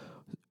all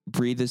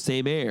breathe the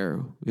same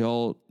air. We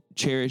all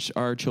cherish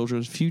our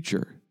children's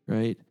future,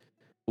 right?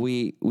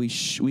 We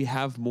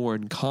have more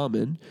in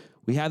common.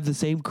 We have the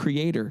same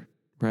creator,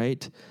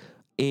 right?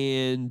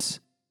 And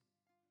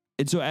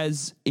so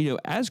as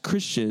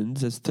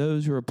Christians, as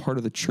those who are part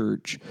of the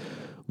church,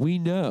 we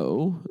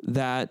know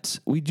that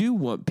we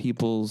want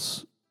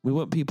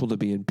people to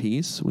be in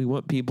peace. We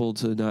want people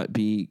to not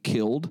be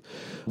killed.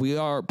 We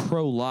are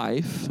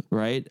pro-life,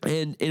 right?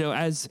 And,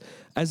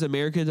 as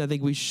Americans, I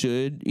think we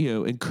should,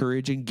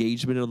 encourage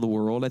engagement in the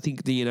world. I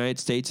think the United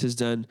States has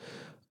done,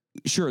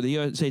 the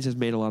United States has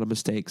made a lot of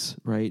mistakes,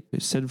 right?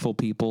 Sinful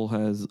people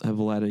have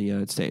led in the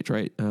United States,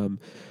 right?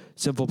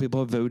 Sinful people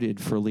have voted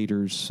for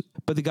leaders,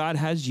 but God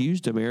has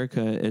used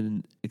America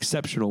in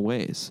exceptional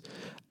ways.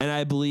 And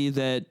I believe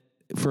that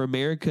for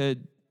America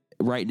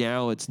right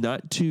now, it's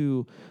not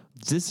to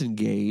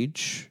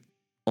disengage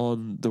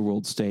on the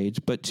world stage,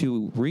 but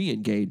to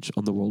re-engage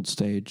on the world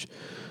stage.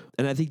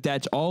 And I think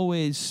that's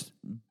always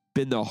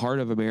been the heart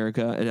of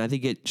America. And I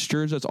think it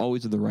stirs us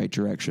always in the right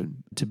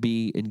direction to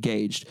be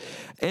engaged.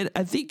 And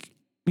I think,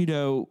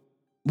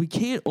 we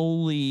can't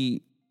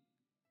only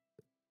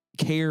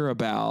care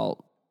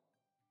about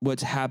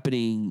what's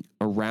happening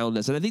around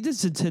us. And I think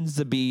this tends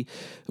to be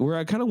where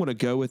I kind of want to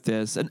go with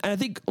this. And I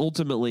think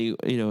ultimately,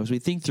 as we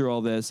think through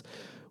all this,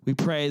 we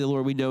pray the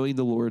Lord, we knowing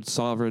the Lord's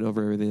sovereign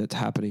over everything that's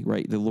happening,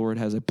 right? The Lord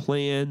has a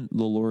plan.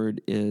 The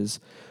Lord has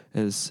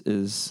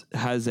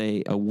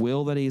a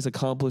will that he's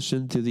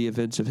accomplishing through the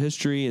events of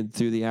history and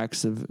through the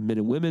acts of men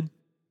and women,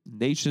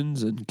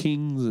 nations and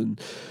kings and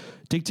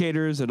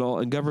dictators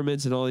and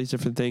governments and all these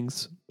different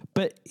things.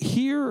 But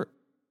here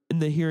in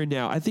the here and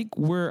now, I think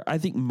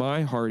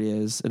my heart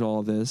is in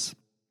all of this,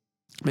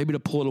 maybe to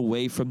pull it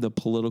away from the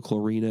political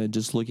arena and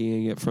just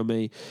looking at it from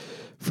a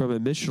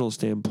missional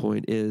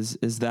standpoint is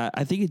that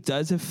I think it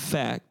does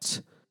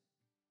affect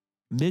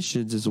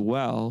missions as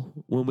well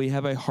when we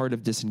have a heart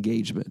of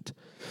disengagement.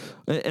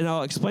 And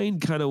I'll explain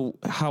kind of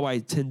how I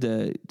tend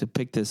to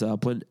pick this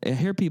up. When I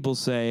hear people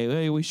say,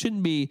 hey, we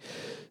shouldn't be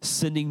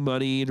sending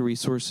money and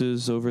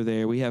resources over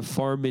there. We have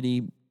far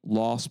many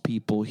lost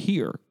people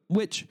here,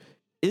 which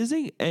it's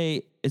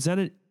a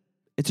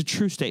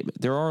true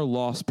statement. There are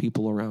lost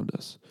people around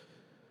us.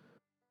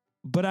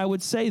 But I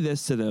would say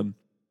this to them.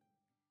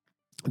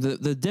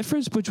 The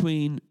difference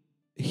between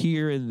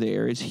here and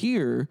there is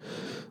here,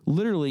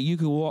 literally, you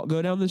can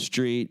go down the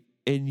street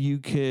and you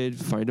could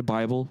find a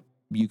Bible.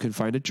 You can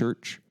find a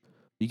church.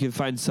 You can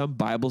find some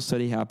Bible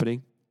study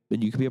happening,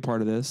 and you can be a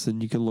part of this,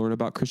 and you can learn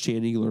about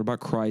Christianity. You can learn about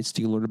Christ.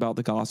 You can learn about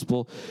the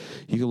gospel.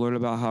 You can learn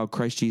about how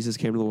Christ Jesus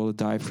came to the world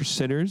to die for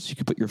sinners. You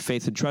can put your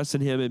faith and trust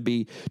in him and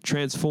be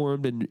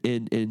transformed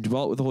and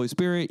dwell with the Holy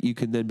Spirit. You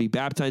can then be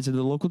baptized in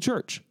the local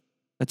church.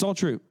 That's all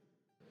true.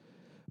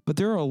 But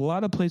there are a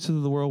lot of places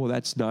in the world where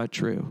that's not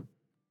true.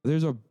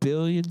 There's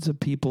billions of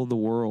people in the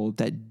world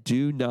that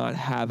do not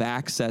have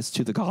access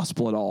to the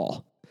gospel at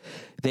all.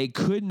 They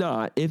could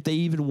not, if they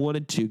even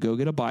wanted to, go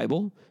get a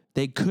Bible.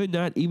 They could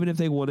not, even if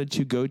they wanted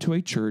to, go to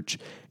a church.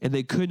 And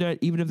they could not,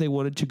 even if they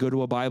wanted to, go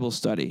to a Bible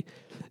study.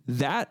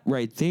 That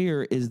right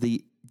there is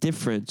the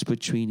difference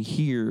between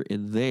here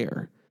and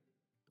there.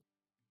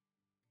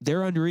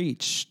 They're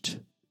unreached.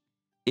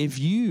 If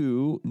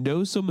you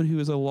know someone who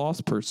is a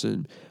lost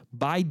person,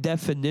 by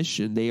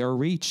definition, they are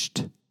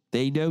reached.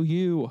 They know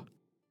you.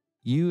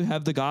 You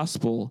have the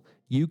gospel.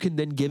 You can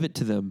then give it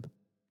to them.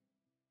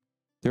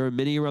 There are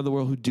many around the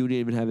world who do not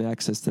even have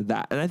access to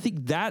that. And I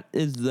think that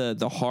is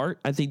the heart.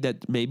 I think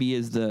that maybe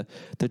is the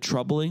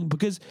troubling,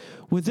 because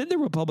within the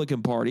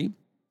Republican Party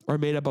are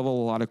made up of a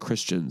lot of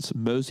Christians.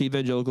 Most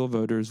evangelical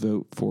voters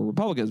vote for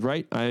Republicans,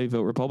 right? I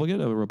vote Republican.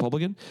 I'm a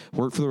Republican.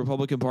 Work for the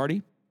Republican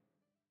Party.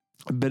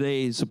 I've been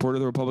a supporter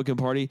of the Republican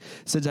Party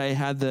since I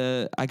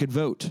could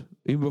vote,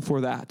 even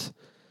before that.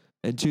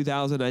 In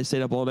 2000, I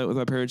stayed up all night with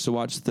my parents to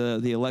watch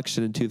the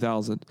election in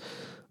 2000.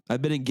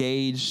 I've been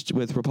engaged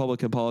with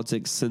Republican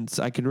politics since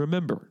I can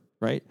remember,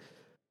 right?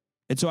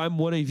 And so I'm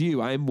one of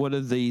you. I'm one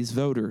of these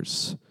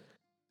voters.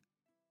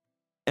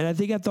 And I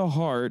think at the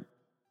heart,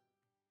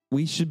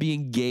 we should be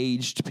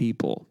engaged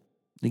people,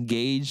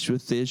 engaged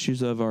with the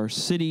issues of our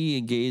city,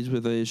 engaged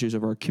with the issues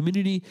of our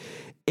community,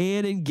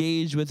 and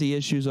engaged with the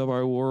issues of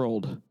our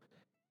world.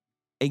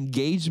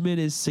 Engagement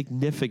is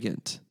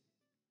significant.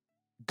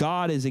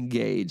 God is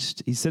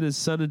engaged. He sent his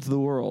son into the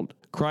world.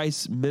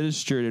 Christ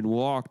ministered and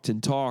walked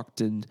and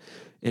talked and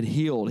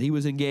healed. He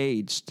was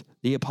engaged.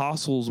 The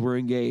apostles were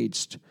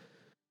engaged.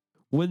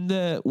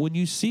 When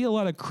you see a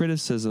lot of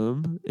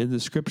criticism in the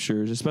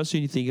scriptures, especially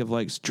when you think of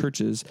like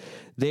churches,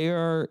 they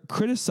are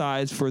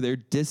criticized for their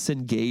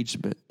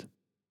disengagement.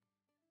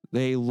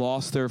 They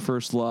lost their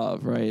first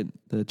love, right?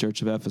 The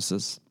church of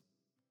Ephesus.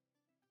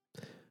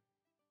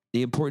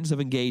 The importance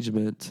of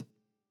engagement,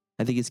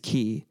 I think, is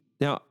key.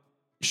 Now,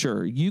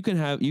 sure, you can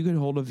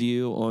hold a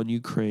view on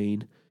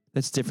Ukraine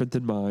that's different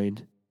than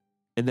mine,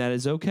 and that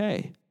is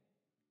okay.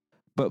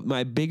 But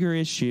my bigger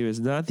issue is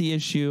not the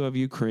issue of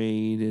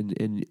Ukraine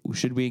and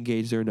should we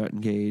engage there or not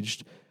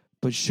engaged,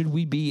 but should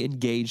we be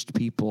engaged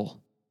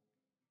people?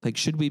 Like,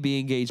 should we be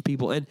engaged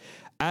people? And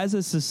as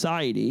a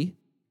society,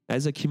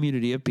 as a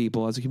community of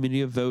people, as a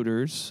community of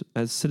voters,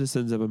 as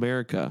citizens of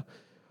America,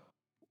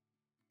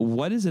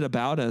 what is it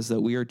about us that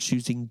we are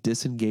choosing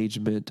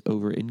disengagement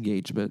over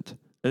engagement?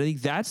 And I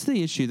think that's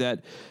the issue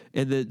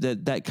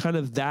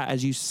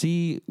as you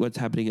see what's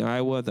happening in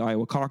Iowa, the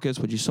Iowa caucus,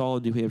 what you saw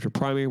in New Hampshire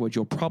primary, what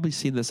you'll probably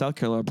see in the South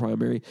Carolina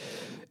primary,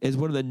 is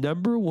one of the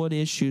number one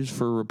issues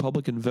for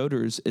Republican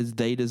voters is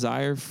they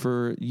desire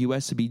for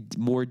U.S. to be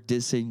more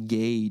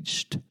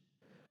disengaged.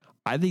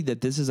 I think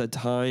that this is a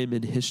time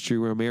in history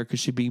where America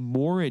should be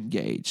more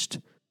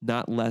engaged,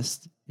 not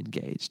less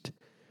engaged.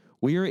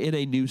 We are in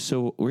a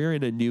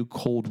new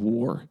Cold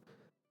War.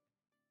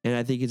 And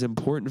I think it's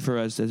important for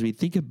us as we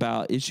think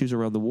about issues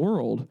around the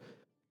world,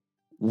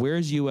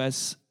 where's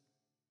U.S.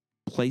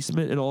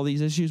 placement in all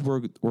these issues?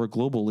 We're a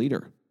global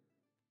leader.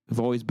 We've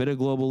always been a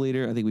global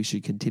leader. I think we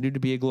should continue to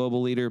be a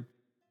global leader.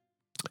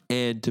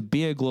 And to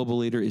be a global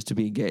leader is to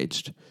be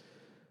engaged.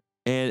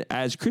 And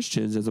as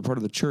Christians, as a part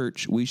of the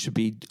church, we should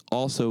be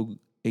also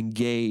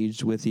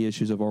engaged with the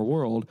issues of our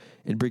world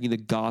and bringing the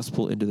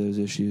gospel into those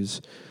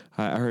issues.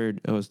 I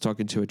was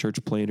talking to a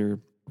church planter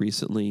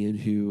recently, and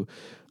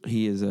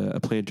he is a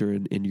planter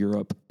in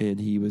Europe, and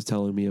he was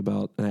telling me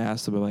about, and I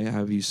asked him, what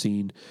have you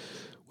seen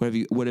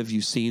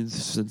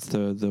since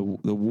the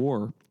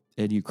war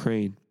in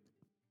Ukraine?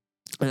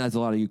 And as a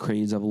lot of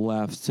Ukrainians have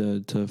left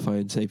to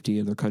find safety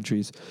in their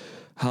countries,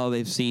 how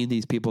they've seen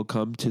these people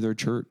come to their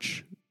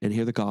church and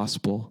hear the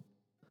gospel.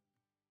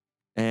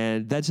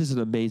 And that's just an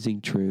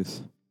amazing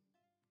truth.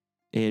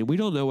 And we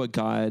don't know what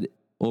God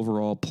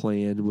overall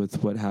planned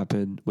with what's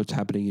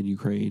happening in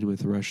Ukraine with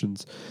the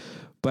Russians.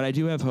 But I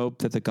do have hope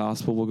that the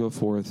gospel will go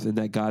forth and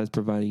that God is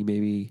providing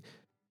maybe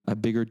a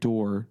bigger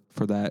door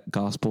for that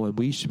gospel. And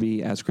we should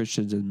be, as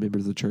Christians and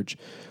members of the church,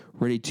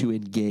 ready to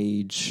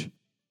engage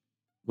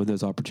when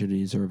those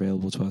opportunities are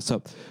available to us.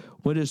 So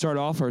we're going to start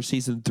off our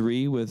season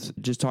 3 with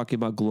just talking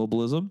about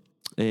globalism.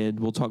 And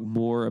we'll talk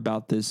more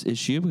about this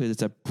issue because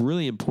it's a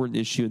really important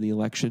issue in the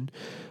election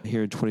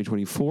here in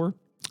 2024.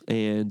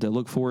 And I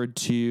look forward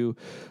to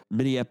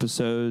many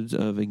episodes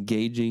of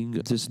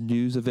engaging just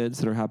news events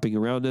that are happening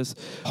around us.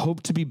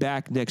 Hope to be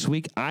back next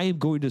week. I am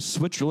going to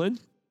Switzerland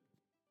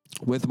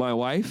with my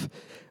wife.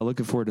 I'm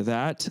looking forward to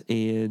that.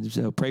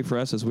 And pray for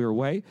us as we're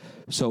away.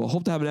 So I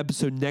hope to have an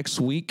episode next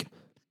week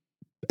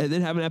and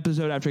then have an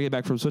episode after I get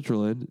back from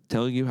Switzerland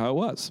telling you how it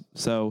was.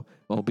 So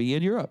I'll be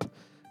in Europe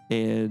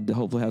and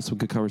hopefully have some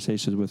good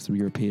conversations with some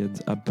Europeans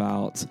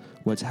about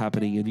what's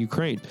happening in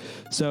Ukraine.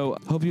 So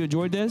hope you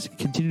enjoyed this.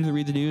 Continue to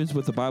read the news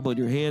with the Bible in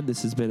your hand.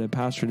 This has been a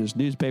Pastor in His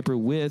Newspaper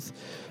with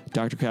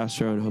Dr.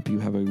 Castro, and I hope you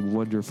have a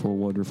wonderful,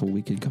 wonderful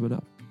weekend coming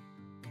up.